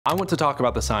I want to talk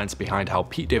about the science behind how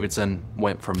Pete Davidson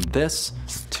went from this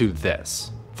to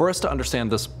this. For us to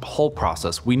understand this whole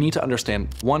process, we need to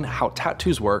understand, one, how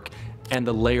tattoos work and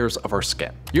the layers of our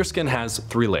skin. Your skin has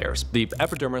 3 layers: the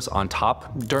epidermis on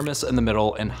top, dermis in the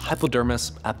middle, and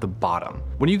hypodermis at the bottom.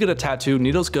 When you get a tattoo,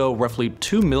 needles go roughly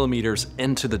 2 millimeters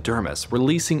into the dermis,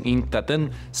 releasing ink that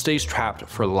then stays trapped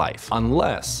for life,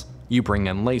 unless you bring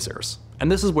in lasers.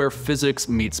 And this is where physics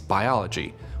meets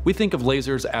biology. We think of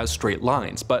lasers as straight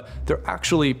lines, but they're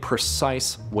actually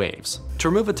precise waves. To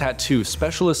remove a tattoo,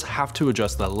 specialists have to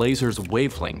adjust the laser's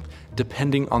wavelength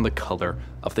depending on the color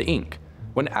of the ink.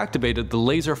 When activated, the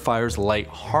laser fires light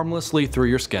harmlessly through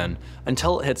your skin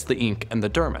until it hits the ink and the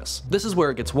dermis. This is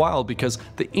where it gets wild because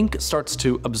the ink starts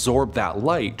to absorb that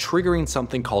light, triggering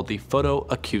something called the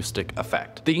photoacoustic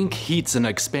effect. The ink heats and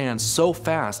expands so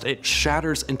fast it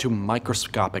shatters into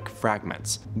microscopic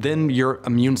fragments. Then your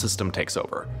immune system takes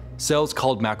over. Cells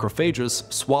called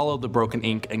macrophages swallow the broken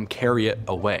ink and carry it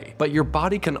away. But your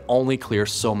body can only clear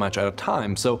so much at a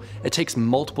time, so it takes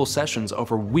multiple sessions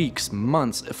over weeks,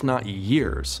 months, if not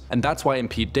years. And that's why in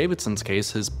Pete Davidson's case,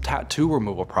 his tattoo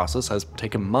removal process has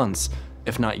taken months,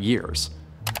 if not years.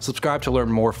 Subscribe to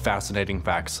learn more fascinating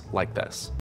facts like this.